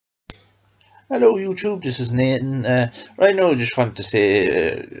Hello YouTube, this is Nathan. Right now I just want to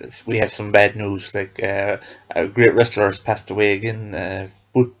say we have some bad news. A great wrestler has passed away again.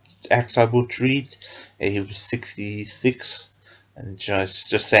 Hacksaw Butch Reed. He was 66, and it's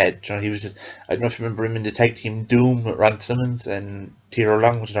just sad. He was just, I don't know if you remember him in the tag team Doom with Ron Simmons, and Tiro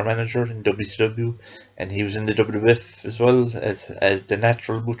Long was their manager in WCW, and he was in the WWF as well as the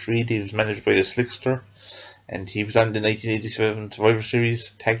Natural Butch Reed. He was managed by the Slickster. And he was on the 1987 Survivor Series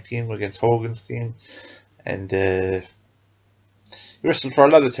tag team against Hogan's team, and he wrestled for a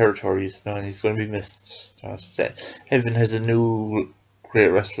lot of territories now, and he's going to be missed. Heaven has a new great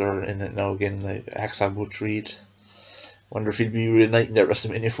wrestler in it now again, like Hacksaw Butch Reed. Wonder if he'll be reuniting that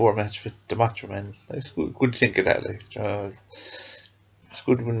WrestleMania 4 match with the Macho Man. It's good to think of that. It's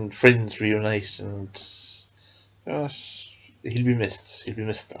good when friends reunite, and he'll be missed. He'll be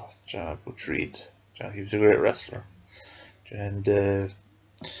missed, Butch Reed. He was a great wrestler. And NWA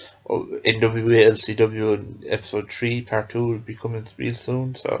LCW episode 3 part 2 will be coming real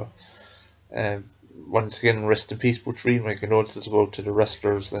soon. So once again, rest in peace Butch Reed. My condolences go to the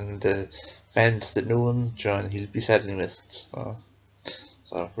wrestlers and the fans that knew him. He'll be sadly missed.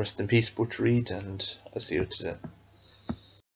 So rest in peace Butch Reed, and I'll see you then.